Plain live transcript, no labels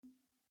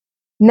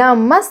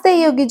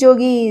Namaste, Yogi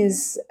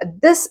Jogis.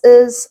 This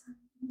is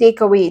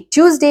Takeaway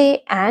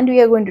Tuesday, and we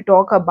are going to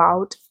talk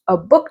about a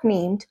book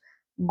named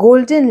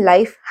Golden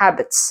Life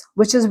Habits,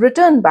 which is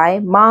written by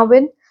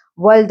Marvin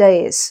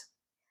Valdez.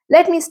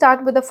 Let me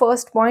start with the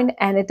first point,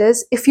 and it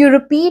is if you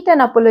repeat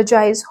and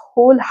apologize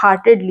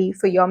wholeheartedly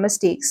for your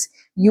mistakes,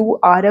 you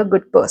are a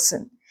good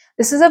person.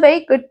 This is a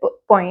very good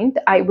point,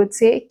 I would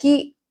say,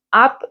 कि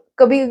आप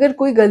कभी अगर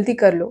कोई गलती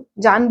कर लो,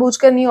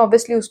 जानबूझकर नहीं,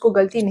 obviously उसको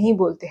गलती नहीं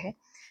बोलते हैं,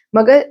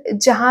 मगर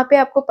जहाँ पे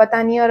आपको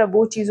पता नहीं है और अब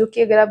वो चीज़ों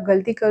की अगर आप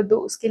गलती कर दो,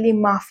 उसके लिए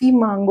माफ़ी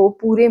माँगो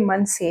पूरे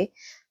मन से,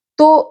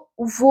 तो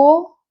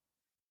वो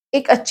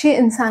एक अच्छे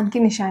इंसान की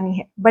निशानी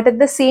है। But at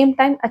the same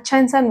time अच्छा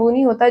इंसान वो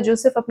नहीं होता जो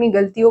सिर्फ़ अपनी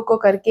गलतियों को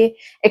करके,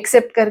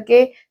 एक्सेप्ट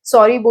करके,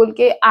 सॉरी बोल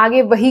के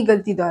आगे वही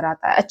गलती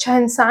दोहराता है। अच्छा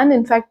इंसान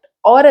इनफैक्ट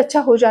और अच्छा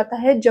हो जाता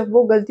है जब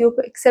वो गलतियों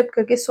को एक्सेप्ट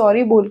करके,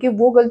 सॉरी बोल के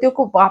वो गलतियों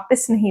को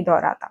वापस नहीं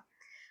दोहराता।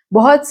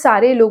 बहुत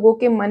सारे लोगों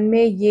के मन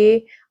में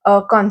ये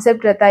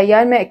कॉन्सेप्ट रहता है,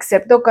 यार मैं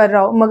एक्सेप्ट तो कर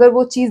रहा हूँ मगर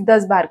वो चीज़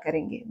 10 बार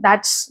करेंगे।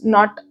 That's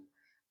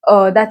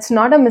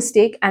not a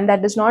mistake, and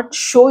that does not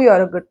show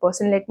you're a good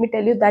person. Let me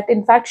tell you, that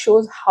in fact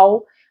shows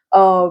how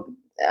uh,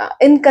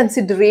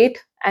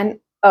 inconsiderate and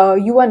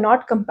you are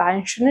not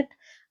compassionate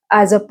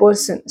as a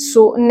person.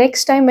 So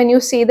next time when you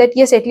say that,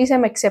 yes, at least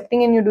I'm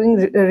accepting, and you're doing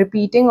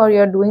repeating, or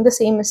you're doing the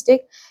same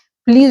mistake,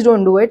 please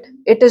don't do it.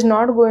 It is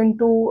not going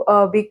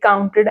to be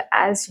counted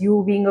as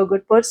you being a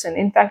good person.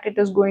 In fact, it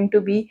is going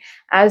to be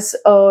as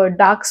a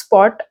dark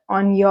spot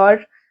on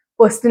your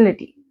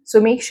personality. So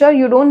make sure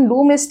you don't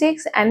do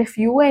mistakes, and if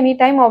you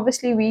anytime,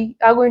 obviously we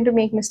are going to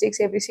make mistakes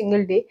every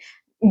single day,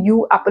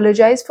 you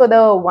apologize for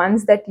the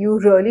ones that you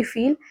really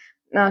feel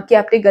कि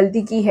आपने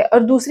गलती की है।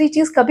 और दूसरी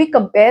चीज, कभी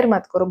compare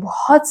मत करो।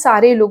 बहुत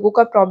सारे लोगों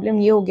का प्रॉब्लम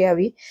ये हो गया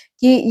अभी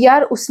कि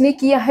यार उसने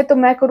किया है तो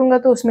मैं करूंगा,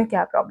 तो उसमें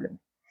क्या प्रॉब्लम है।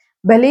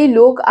 भले ही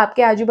लोग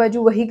आपके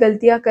आजू-बाजू वही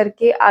गलतियाँ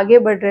करके आगे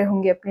बढ़ रहे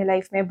होंगे अपने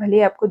लाइफ में, भले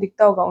ही आपको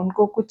दिखता होगा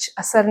उनको कुछ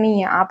असर नहीं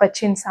है, आप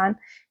अच्छे इंसान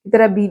की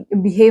तरह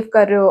बिहेव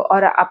कर रहे हो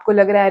और आपको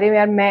लग रहा है अरे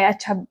यार मैं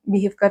अच्छा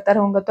बिहेव करता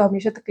रहूँगा तो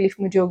हमेशा तकलीफ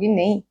मुझे होगी।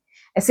 नहीं,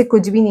 ऐसे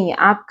कुछ भी नहीं है।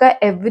 आपका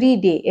every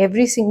day,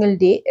 every single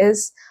day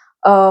is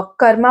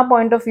karma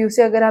point of view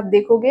से अगर आप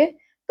देखोगे,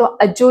 तो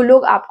जो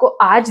लोग आपको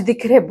आज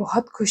दिख रहे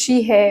बहुत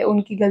खुशी है,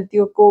 उनकी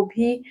गलतियों को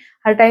भी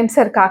हर टाइम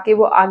सरका के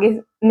वो आगे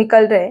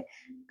निकल रहे हैं,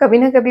 कभी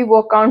ना कभी वो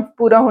अकाउंट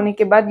पूरा होने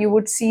के बाद you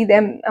would see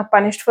them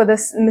punished for the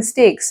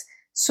mistakes.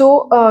 So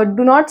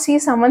do not see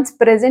someone's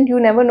present. You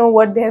never know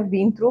what they have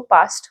been through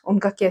past,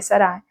 उनका कैसा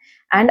रहा है।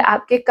 एंड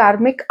आपके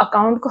कार्मिक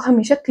अकाउंट को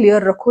हमेशा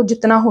क्लियर रखो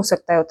जितना हो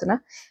सकता है उतना।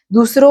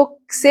 दूसरों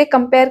से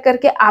कंपेयर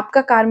करके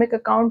आपका कार्मिक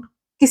अकाउंट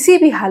किसी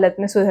भी हालत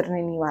में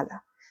सुधरने नहीं वाला।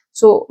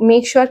 सो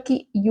मेक श्योर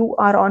कि you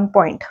are on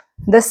point.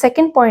 The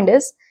second point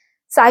is,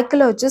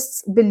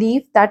 psychologists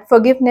believe that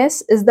forgiveness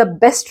is the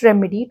best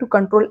remedy to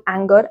control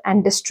anger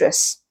and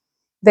distress.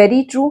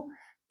 Very true.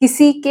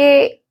 किसी के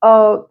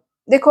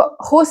देखो,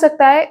 हो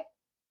सकता है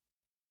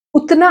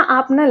उतना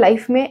आप ना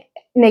लाइफ में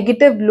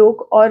नेगेटिव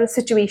लोग और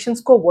सिचुएशंस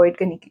को अवॉइड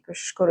करने की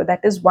कोशिश करो।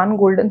 That is one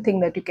golden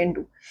thing that you can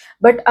do.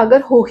 But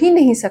अगर हो ही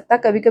नहीं सकता,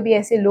 कभी कभी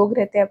ऐसे लोग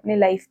रहते हैं अपने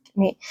लाइफ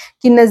में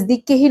कि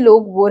नज़दीक के ही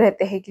लोग वो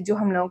रहते हैं कि जो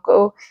हम लोगों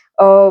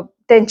को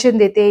टेंशन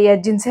देते हैं या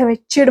जिनसे हमें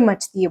चिढ़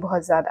मचती है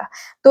बहुत ज़्यादा,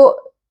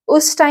 तो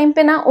उस टाइम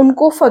पे ना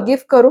उनको फॉरगिव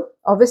करो।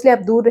 ऑब्वियसली आप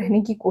दूर रहने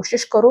की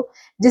कोशिश करो,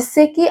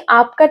 जिससे कि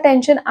आपका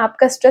टेंशन,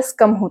 आपका स्ट्रेस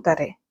कम होता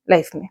रहे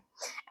लाइफ में।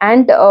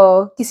 एंड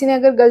किसी ने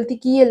अगर गलती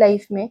की है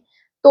लाइफ में,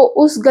 तो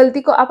उस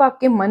गलती को आप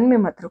आपके मन में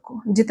मत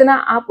रखो। जितना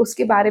आप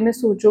उसके बारे में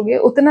सोचोगे,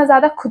 उतना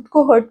ज़्यादा खुद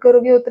को हर्ट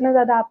करोगे, उतना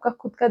ज़्यादा आपका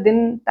खुद का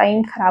दिन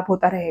टाइम खराब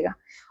होता रहेगा,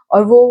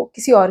 और वो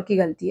किसी और की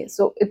गलती है।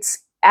 So it's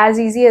as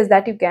easy as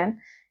that. You can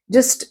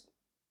just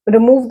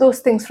remove those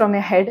things from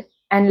your head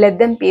and let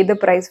them pay the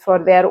price for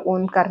their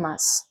own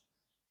karmas.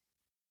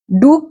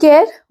 Do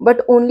care,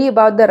 but only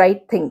about the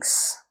right things.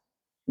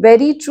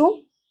 Very true.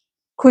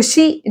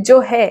 खुशी जो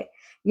है,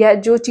 या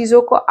जो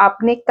चीज़ों को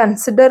आपने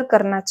consider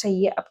करना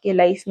चाहिए आपके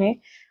लाइफ में,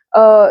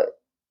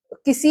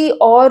 किसी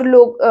और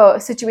लोग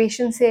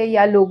सिचुएशन से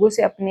या लोगों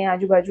से अपने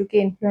आजू बाजू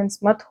के इन्फ्लुएंस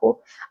मत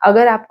हो।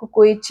 अगर आपको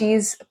कोई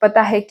चीज़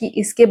पता है कि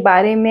इसके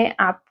बारे में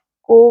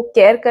आपको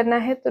केयर करना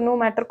है, तो नो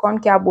मैटर कौन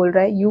क्या बोल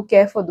रहा है, you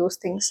care for those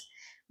things,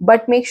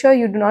 but make sure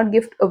you do not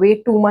give away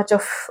too much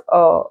of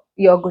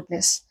your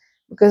goodness,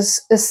 because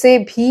इससे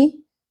भी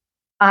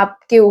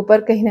आपके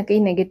ऊपर कहीं ना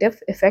कहीं नेगेटिव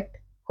इफेक्ट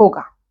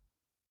होगा।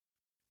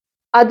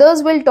 Others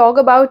will talk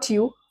about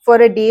you for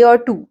a day or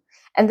two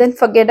and then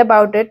forget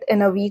about it in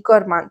a week or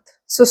month.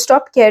 So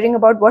stop caring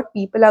about what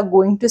people are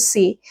going to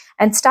say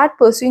and start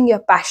pursuing your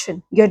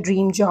passion, your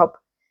dream job.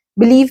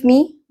 Believe me,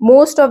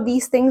 most of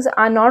these things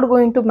are not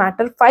going to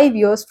matter 5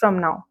 years from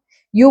now.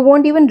 You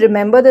won't even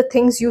remember the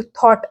things you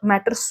thought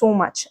matter so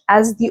much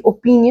as the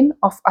opinion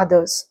of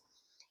others.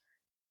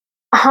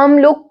 हम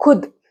लोग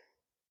खुद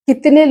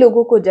कितने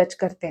लोगों को जज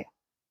करते हैं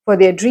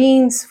for their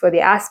dreams, for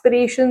their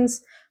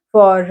aspirations,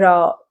 for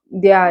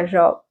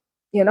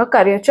their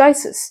career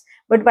choices.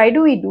 But why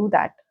do we do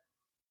that?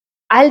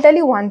 I'll tell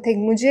you one thing.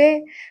 मुझे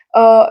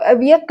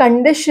we are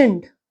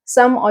conditioned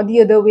some or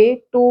the other way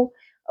to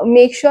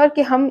make sure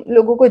कि हम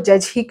लोगों को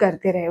जज ही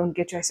करते रहे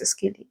उनके choices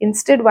के लिए.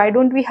 Instead why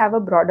don't we have a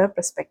broader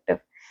perspective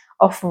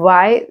of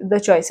why the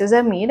choices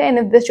are made,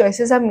 and if the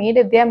choices are made,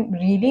 if they are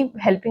really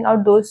helping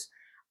out those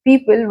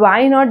people, why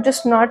not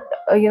just not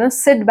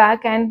sit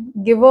back and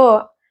give a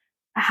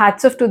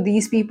hats off to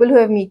these people who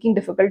are making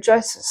difficult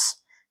choices.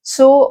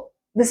 So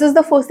this is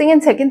the first thing.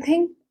 And second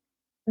thing,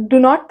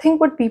 do not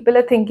think what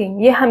people are thinking.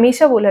 ये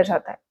हमेशा बोला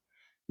जाता है,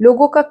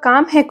 लोगों का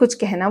काम है कुछ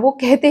कहना, वो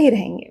कहते ही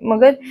रहेंगे,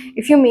 मगर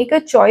if you make a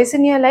choice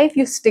in your life,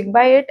 you stick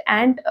by it,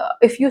 and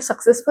if you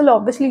successful,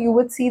 obviously you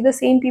would see the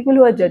same people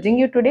who are judging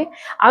you today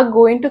are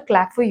going to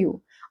clap for you.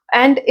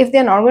 And if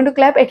they are not going to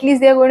clap, at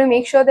least they are going to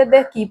make sure that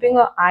they are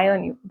keeping an eye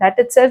on you. That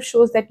itself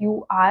shows that you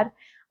are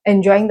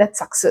enjoying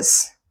that success.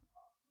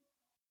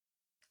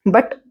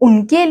 But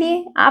उनके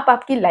लिए आप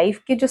आपकी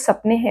life के जो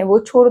सपने हैं वो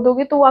छोड़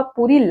दोगे तो आप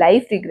पूरी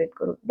लाइफ रिग्रेट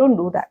करोगे. Don't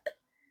do that.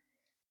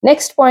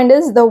 Next point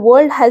is, the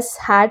world has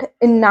had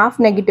enough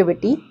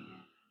negativity.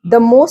 The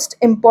most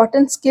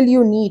important skill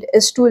you need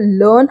is to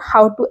learn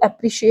how to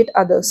appreciate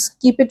others.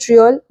 Keep it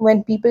real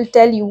when people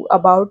tell you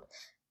about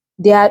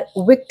their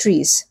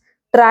victories.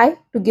 Try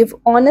to give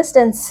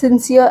honest and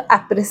sincere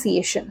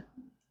appreciation.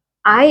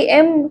 I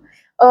am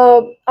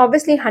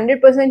obviously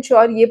 100%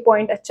 sure ये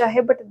point अच्छा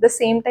है, but at the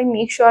same time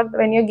make sure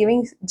when you're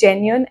giving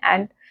genuine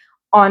and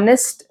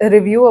honest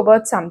review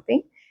about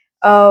something,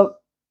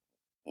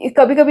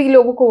 कभी कभी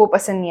लोगों को वो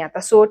पसंद नहीं आता.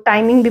 सो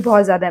टाइमिंग भी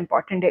बहुत ज़्यादा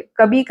इंपॉर्टेंट है.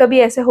 कभी कभी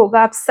ऐसे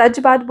होगा आप सच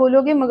बात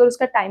बोलोगे मगर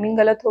उसका टाइमिंग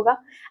गलत होगा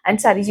एंड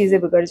सारी चीज़ें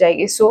बिगड़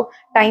जाएगी. सो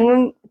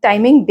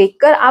टाइमिंग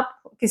देखकर आप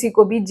किसी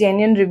को भी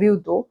जेन्युइन रिव्यू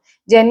दो.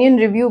 जेन्युइन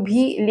रिव्यू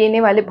भी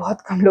लेने वाले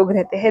बहुत कम लोग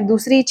रहते हैं.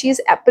 दूसरी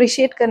चीज़,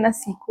 अप्रिशिएट करना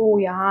सीखो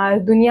यार.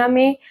 दुनिया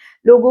में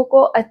लोगों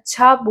को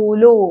अच्छा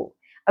बोलो.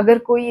 अगर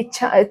कोई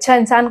अच्छा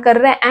इंसान कर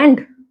रहा है,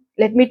 and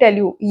let me tell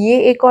you, ये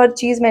एक और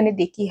चीज़ मैंने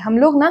देखी. हम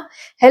लोग ना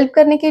हेल्प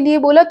करने के लिए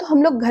बोला तो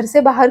हम लोग घर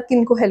से बाहर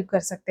किन को हेल्प कर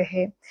सकते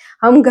हैं,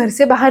 हम घर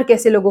से बाहर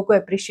कैसे लोगों को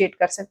अप्रिशिएट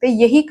कर सकते हैं,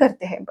 यही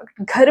करते हैं.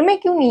 बट घर में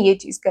क्यों नहीं ये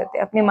चीज़ करते?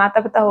 अपने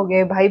माता पिता हो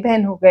गए, भाई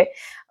बहन हो गए,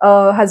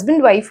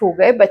 हस्बैंड वाइफ हो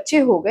गए, बच्चे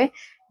हो गए,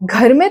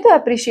 घर में तो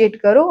अप्रिशिएट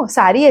करो.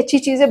 सारी अच्छी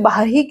चीज़ें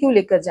बाहर ही क्यों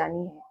लेकर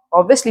जानी है?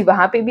 ऑब्वियसली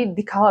वहाँ पे भी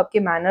दिखाओ आपके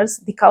मैनर्स,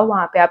 दिखाओ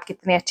वहाँ पे आप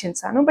कितने अच्छे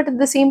इंसान हो, but at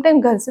the same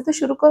time घर से तो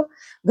शुरू करो.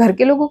 घर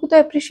के लोगों को तो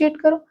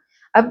अप्रिशिएट करो.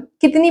 अब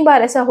कितनी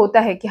बार ऐसा होता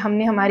है कि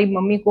हमने हमारी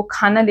मम्मी को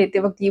खाना देते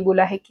वक्त ये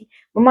बोला है कि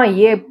मम्मा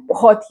ये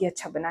बहुत ही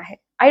अच्छा बना है.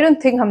 आई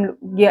डोंट थिंक हम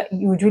ये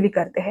यूजुअली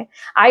करते हैं.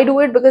 I do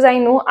it because I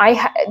know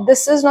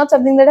this is not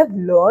something that I have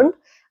learned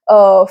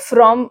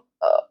from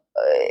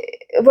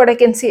what I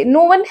can say.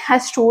 No one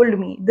has told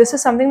me. This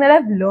is something that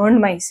I've learned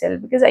myself,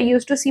 because I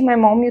used to see my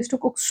mom used to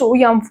cook so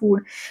yum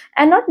food,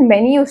 and not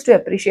many used to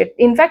appreciate.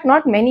 In fact,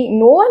 not many,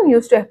 no one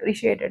used to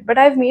appreciate it.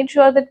 But I've made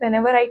sure that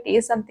whenever I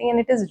taste something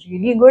and it is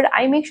really good,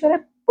 I make sure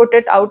I put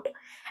it out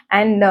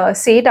and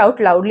say it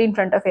out loudly in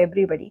front of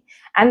everybody.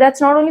 And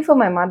that's not only for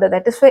my mother,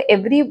 that is for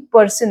every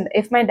person.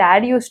 If my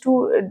dad used to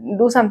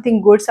do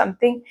something good,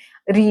 something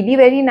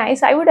really very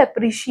nice, I would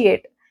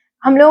appreciate.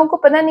 हम लोगों को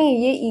पता नहीं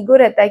ये ego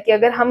रहता है कि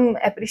अगर हम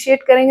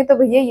अप्रिशिएट करेंगे तो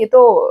भैया ये तो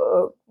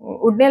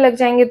उड़ने लग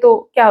जाएंगे तो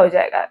क्या हो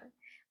जाएगा.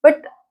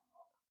 बट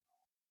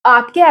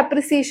आपके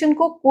अप्रिसिएशन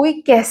को कोई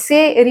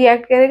कैसे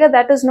रिएक्ट करेगा,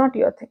 that is not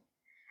your thing.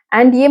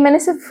 And ये मैंने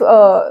सिर्फ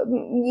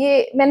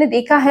ये मैंने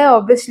देखा है.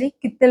 ऑब्वियसली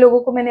कितने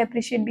लोगों को मैंने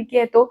अप्रिशिएट भी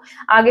किया है, तो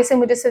आगे से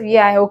मुझे सिर्फ ये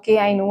आया, okay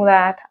I know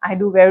that I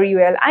do very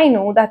well, I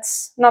know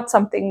that's not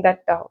something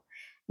that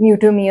new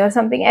to me और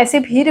समथिंग. ऐसे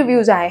भी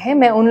रिव्यूज आए हैं.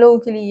 मैं उन लोगों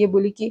के लिए ये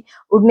बोली कि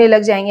उड़ने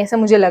लग जाएंगे, ऐसा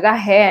मुझे लगा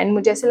है. एंड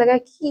मुझे ऐसा लगा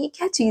कि ये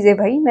क्या चीज़ है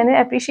भाई, मैंने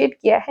अप्रिशिएट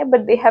किया है but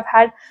they have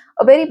had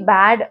a very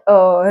bad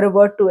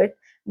revert to it.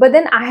 But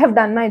then I have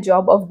done my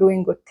job of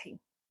doing good thing.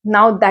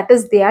 Now that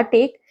is their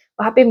take.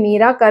 वहाँ पे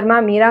मेरा कर्मा,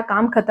 मेरा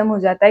काम खत्म हो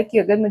जाता है कि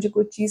अगर मुझे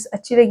कोई चीज़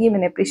अच्छी लगी,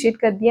 मैंने अप्रिशिएट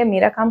कर दिया,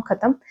 मेरा काम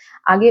खत्म.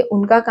 आगे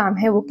उनका काम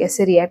है वो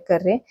कैसे रिएक्ट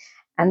कर रहे हैं,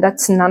 and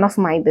that's none of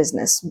my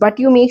business. But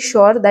you make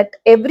sure that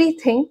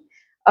everything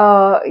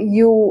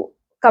you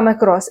come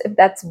across, if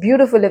that's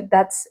beautiful, if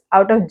that's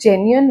out of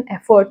genuine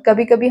effort.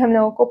 कभी कभी हम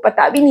लोगों को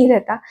पता भी नहीं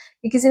रहता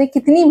कि किसी ने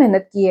कितनी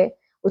मेहनत की है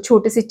वो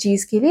छोटे से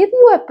चीज़ के लिए.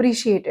 you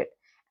appreciate it.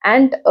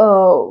 And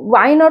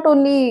why not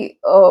only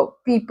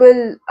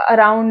people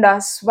around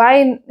us?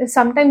 Why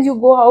sometimes you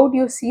go out,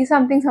 you see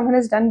something someone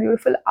has done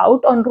beautiful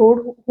out on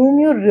road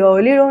whom you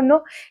really don't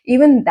know,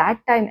 even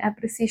that time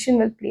appreciation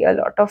will play a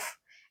lot of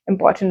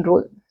important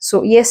role.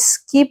 So yes,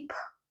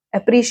 keep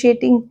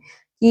appreciating,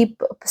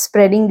 keep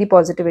spreading the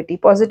positivity.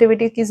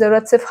 Positivity की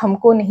ज़रूरत सिर्फ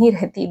हमको नहीं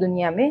रहती,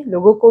 दुनिया में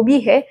लोगों को भी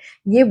है,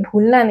 ये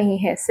भूलना नहीं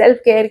है. सेल्फ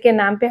केयर के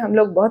नाम पे हम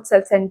लोग बहुत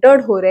सेल्फ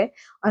सेंटर्ड हो रहे हैं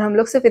और हम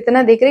लोग सिर्फ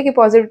इतना देख रहे हैं कि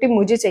पॉजिटिविटी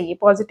मुझे चाहिए.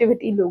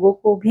 पॉजिटिविटी लोगों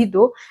को भी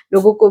दो,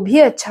 लोगों को भी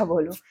अच्छा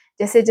बोलो.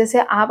 जैसे जैसे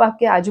आप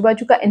आपके आजू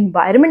बाजू का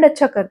एनवायरनमेंट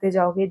अच्छा करते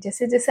जाओगे,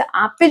 जैसे जैसे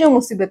आप पे जो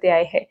मुसीबतें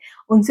आए हैं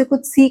उनसे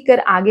कुछ सीख कर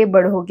आगे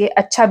बढ़ोगे,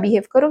 अच्छा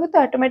बिहेव करोगे, तो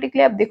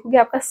ऑटोमेटिकली आप देखोगे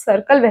आपका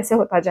सर्कल वैसे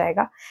होता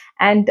जाएगा.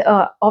 एंड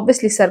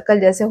ऑब्वियसली सर्कल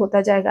जैसे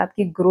होता जाएगा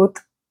आपकी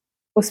ग्रोथ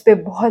उस पर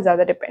बहुत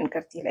ज़्यादा डिपेंड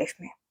करती है लाइफ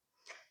में.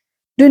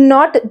 Do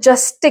not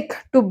just stick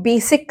to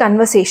basic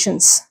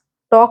conversations.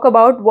 Talk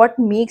about what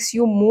makes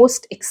you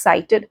most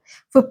excited.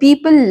 For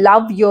people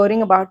love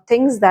hearing about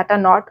things that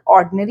are not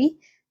ordinary,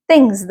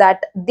 things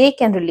that they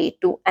can relate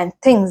to, and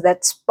things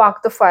that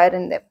spark the fire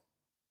in them.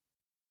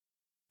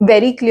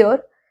 Very clear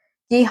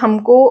कि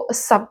हमको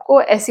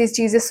सबको ऐसी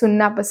चीजें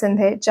सुनना पसंद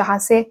है जहां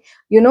से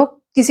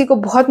किसी को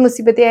बहुत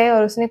मुसीबतें आए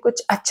और उसने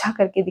कुछ अच्छा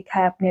करके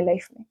दिखाया अपने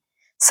लाइफ में।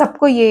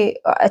 सबको ये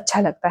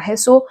अच्छा लगता है।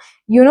 So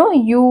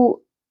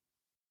you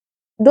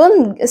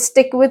don't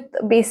stick with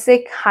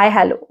basic hi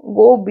hello,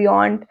 go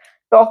beyond,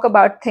 talk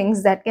about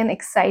things that can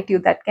excite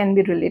you, that can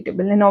be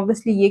relatable, and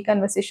obviously ये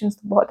conversations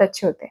तो बहुत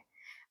अच्छे होते हैं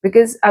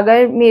because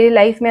अगर मेरी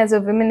life में as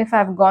a woman, if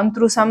I've gone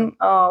through some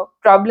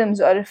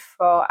problems, or if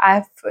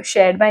I've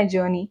shared my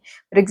journey,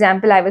 for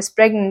example I was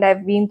pregnant,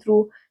 I've been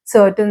through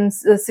certain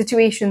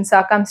situations,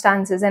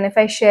 circumstances, and if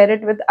I share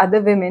it with other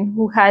women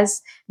who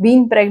has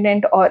been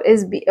pregnant or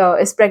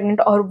is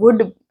pregnant or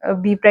would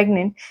be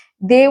pregnant,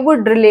 they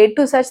would relate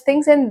to such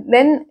things, and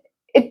then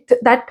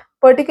that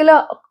particular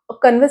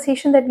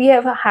conversation that we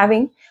are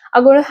having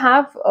are going to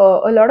have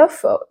a lot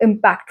of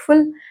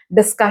impactful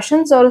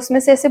discussions, और उसमें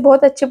से ऐसे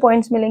बहुत अच्छे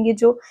points मिलेंगे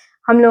जो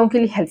हम लोगों के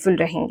लिए helpful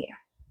रहेंगे.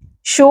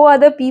 Show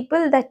other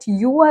people that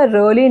you are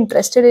really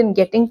interested in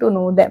getting to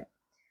know them.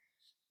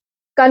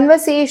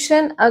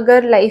 Conversation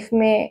अगर life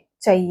में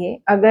चाहिए,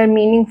 अगर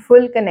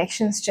मीनिंगफुल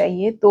कनेक्शंस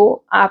चाहिए,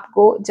 तो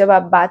आपको जब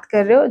आप बात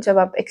कर रहे हो, जब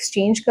आप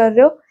एक्सचेंज कर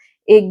रहे हो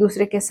एक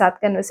दूसरे के साथ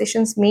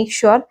conversations, make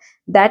sure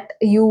that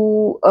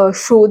you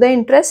show the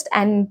interest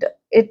and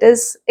it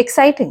is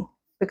exciting,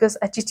 because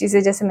अच्छी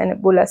चीज़ें जैसे मैंने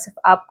बोला सिर्फ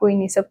आपको ही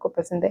नहीं सबको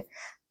पसंद है।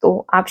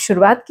 तो आप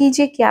शुरुआत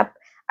कीजिए कि आप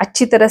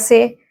अच्छी तरह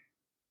से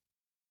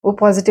वो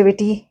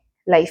पॉजिटिविटी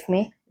लाइफ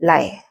में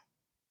लाए।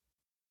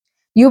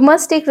 You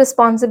must take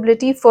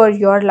responsibility for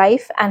your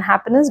life and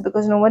happiness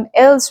because no one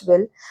else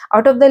will.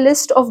 Out of the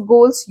list of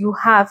goals you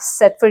have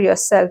set for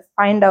yourself,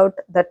 find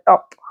out the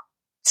top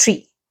 3.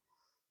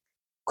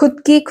 खुद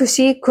की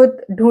खुशी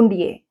खुद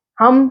ढूंढिए।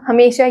 हम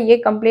हमेशा ये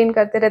कंप्लेन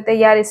करते रहते हैं,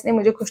 यार इसने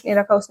मुझे खुश नहीं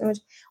रखा, उसने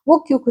मुझे, वो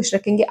क्यों खुश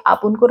रखेंगे?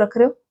 आप उनको रख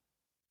रहे हो?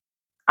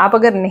 आप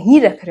अगर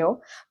नहीं रख रहे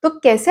हो तो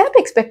कैसे आप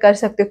एक्सपेक्ट कर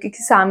सकते हो कि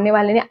सामने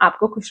वाले ने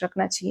आपको खुश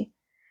रखना चाहिए?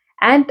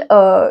 एंड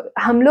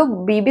हम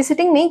लोग बेबी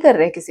सिटिंग नहीं कर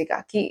रहे किसी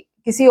का कि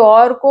किसी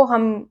और को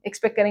हम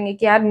एक्सपेक्ट करेंगे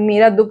कि यार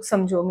मेरा दुख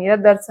समझो, मेरा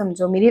दर्द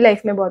समझो, मेरी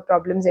लाइफ में बहुत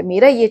प्रॉब्लम्स है,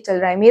 मेरा ये चल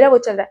रहा है, मेरा वो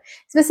चल रहा है,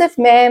 इसमें सिर्फ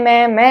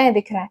मैं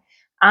दिख रहा है,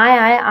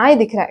 आए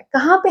दिख रहा है।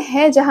 कहाँ पे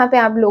है जहाँ पे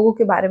आप लोगों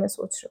के बारे में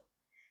सोच रहे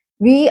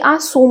हो? We are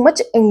so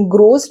much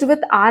engrossed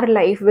with our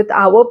life, with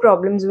our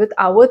problems, with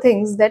our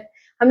things, that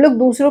हम लोग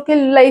दूसरों के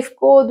लाइफ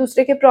को,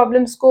 दूसरे के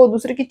प्रॉब्लम्स को,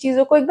 दूसरे की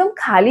चीजों को एकदम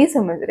खाली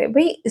समझ रहे हैं।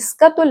 भाई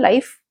इसका तो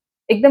लाइफ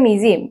एकदम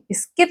इजी है,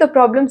 इसके तो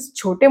प्रॉब्लम्स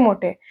छोटे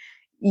मोटे,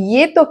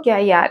 ये तो क्या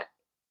यार।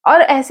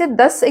 और ऐसे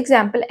 10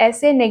 एग्जाम्पल,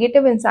 ऐसे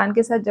नेगेटिव इंसान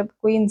के साथ जब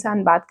कोई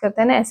इंसान बात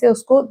करता है ना, ऐसे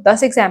उसको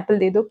 10 एग्जाम्पल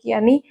दे दो कि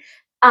यानी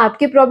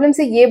आपके प्रॉब्लम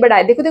से ये बड़ा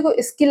है, देखो देखो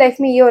इसकी लाइफ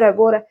में ये हो रहा है,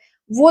 वो हो रहा है,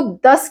 वो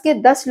 10 के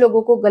 10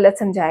 लोगों को गलत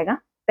समझाएगा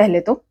पहले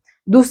तो।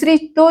 दूसरी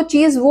तो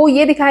चीज वो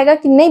ये दिखाएगा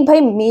कि नहीं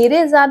भाई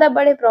मेरे ज्यादा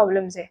बड़े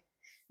प्रॉब्लम्स है,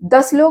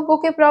 10 लोगों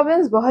के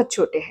प्रॉब्लम्स बहुत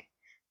छोटे हैं।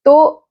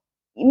 तो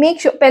मेक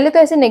श्योर, पहले तो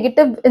ऐसे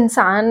नेगेटिव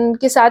इंसान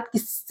के साथ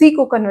किसी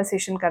को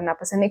कन्वर्सेशन करना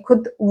पसंद नहीं।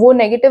 खुद वो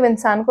नेगेटिव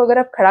इंसान को अगर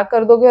आप खड़ा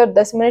कर दोगे और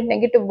 10 मिनट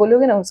नेगेटिव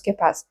बोलोगे ना उसके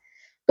पास,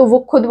 तो वो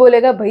खुद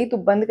बोलेगा भाई तू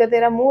बंद कर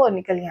तेरा मुंह और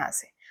निकल यहाँ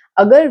से।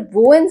 अगर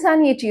वो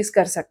इंसान ये चीज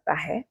कर सकता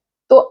है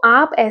तो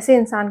आप ऐसे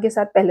इंसान के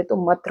साथ पहले तो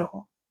मत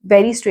रहो।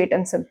 Very straight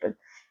and simple.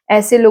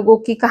 ऐसे लोगों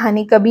की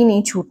कहानी कभी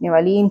नहीं छूटने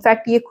वाली।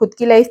 इनफैक्ट ये खुद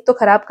की लाइफ तो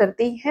खराब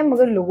करते ही है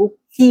मगर लोगों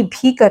की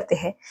भी करते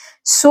हैं।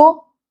 सो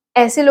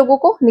ऐसे लोगों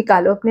को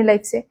निकालो अपनी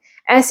लाइफ से।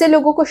 ऐसे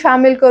लोगों को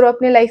शामिल करो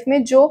अपने लाइफ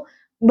में जो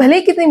भले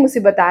ही कितनी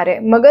मुसीबत आ रहे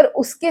मगर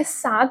उसके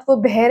साथ वो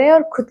बह रहे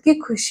और खुद की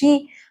खुशी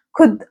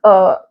खुद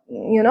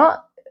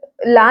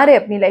ला रहे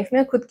अपनी लाइफ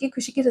में, खुद की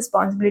खुशी की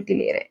रिस्पॉन्सिबिलिटी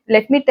ले रहे।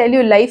 Late me tell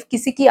you, life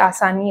किसी की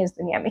आसान नहीं है इस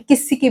दुनिया में,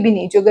 किसी की भी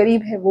नहीं। जो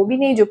गरीब है वो भी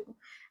नहीं, जो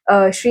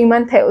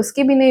श्रीमंत है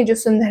उसकी भी नहीं, जो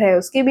सुंदर है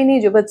उसकी भी नहीं,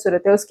 जो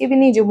बदसूरत है उसकी भी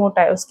नहीं, जो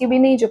मोटा है उसकी भी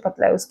नहीं, जो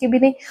पतला है उसकी भी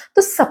नहीं।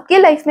 तो सबके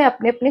लाइफ में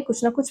अपने अपने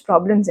कुछ ना कुछ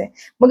प्रॉब्लम्स है,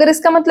 मगर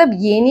इसका मतलब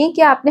ये नहीं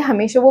कि आपने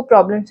हमेशा वो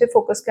प्रॉब्लम से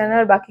फोकस करना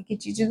और बाकी की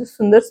चीजें जो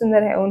सुंदर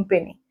सुंदर है उन पे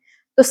नहीं।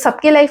 तो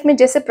सबके लाइफ में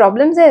जैसे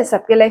प्रॉब्लम्स है,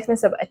 सबके लाइफ में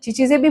सब अच्छी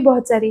चीजें भी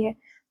बहुत सारी है।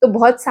 तो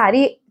बहुत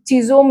सारी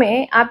चीजों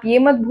में आप ये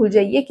मत भूल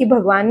जाइए कि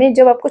भगवान ने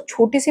जब आपको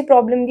छोटी सी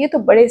प्रॉब्लम दी है तो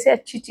बड़े से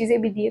अच्छी चीजें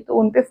भी दी है, तो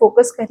उन पे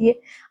फोकस करिए।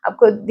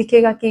 आपको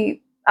दिखेगा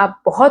कि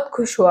आप बहुत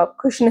खुश हो, आप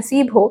खुश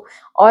नसीब हो,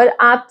 और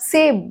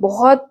आपसे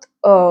बहुत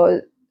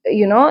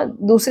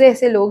दूसरे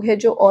ऐसे लोग हैं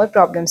जो और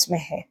प्रॉब्लम्स में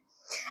है।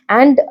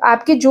 एंड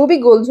आपके जो भी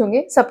गोल्स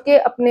होंगे, सबके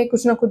अपने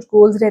कुछ ना कुछ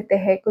गोल्स रहते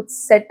हैं, कुछ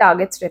सेट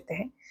टारगेट्स रहते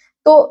हैं,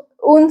 तो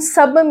उन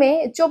सब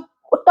में जो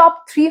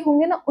टॉप 3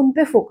 होंगे ना उन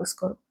पे फोकस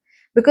करो।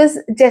 बिकॉज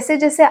जैसे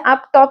जैसे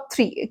आप टॉप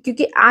 3,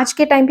 क्योंकि आज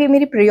के टाइम पे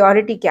मेरी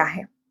प्रायोरिटी क्या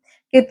है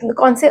कि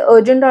कौन से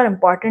अर्जेंट और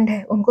इम्पॉर्टेंट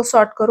है उनको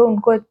सॉर्ट करो,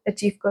 उनको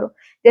अचीव करो।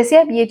 जैसे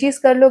आप ये चीज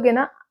कर लोगे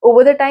ना,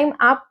 ओवर द टाइम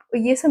आप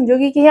ये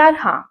समझोगे कि यार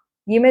हाँ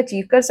ये मैं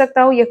अचीव कर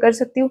सकता हूँ, ये कर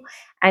सकती हूँ,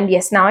 and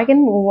yes now I can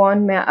move on.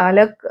 मैं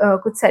अलग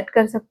कुछ सेट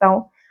कर सकता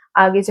हूँ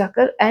आगे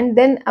जाकर। एंड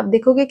देन आप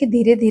देखोगे कि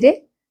धीरे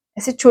धीरे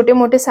ऐसे छोटे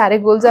मोटे सारे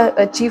गोल्स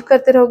अचीव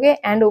करते रहोगे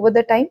एंड ओवर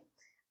द टाइम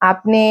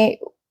आपने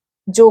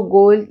जो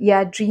गोल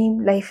या ड्रीम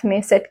लाइफ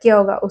में सेट किया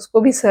होगा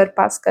उसको भी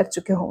सरपास कर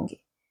चुके होंगे.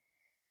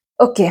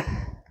 Okay,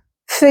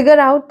 figure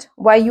out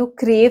why you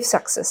crave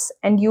success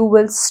and you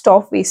will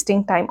stop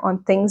wasting time on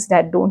things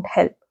that don't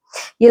help.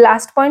 ये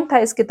लास्ट पॉइंट था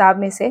इस किताब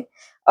में से.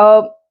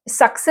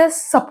 सक्सेस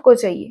सबको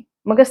चाहिए,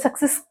 मगर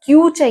सक्सेस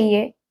क्यों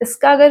चाहिए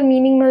इसका अगर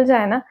मीनिंग मिल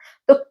जाए ना,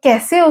 तो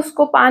कैसे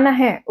उसको पाना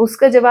है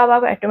उसका जवाब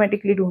आप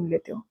ऑटोमेटिकली ढूंढ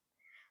लेते हो.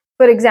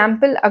 फॉर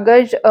एग्जाम्पल,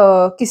 अगर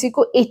किसी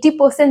को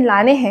 80%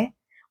 लाने हैं,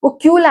 वो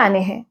क्यों लाने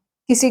हैं?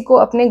 किसी को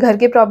अपने घर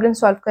के प्रॉब्लम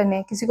सॉल्व करने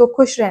हैं, किसी को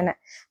खुश रहना है.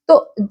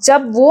 तो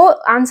जब वो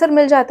आंसर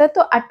मिल जाता है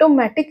तो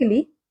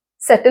ऑटोमेटिकली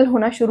सेटल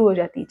होना शुरू हो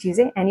जाती है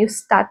चीजें and you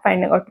start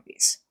finding out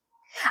ways.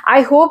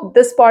 I hope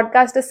this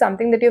podcast is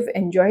something that you've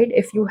enjoyed.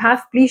 If you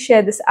have, please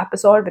share this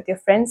episode with your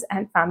friends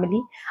and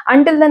family.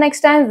 Until the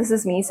next time, this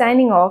is me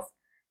signing off.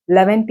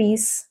 Love and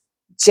peace.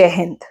 Jai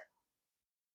Hind.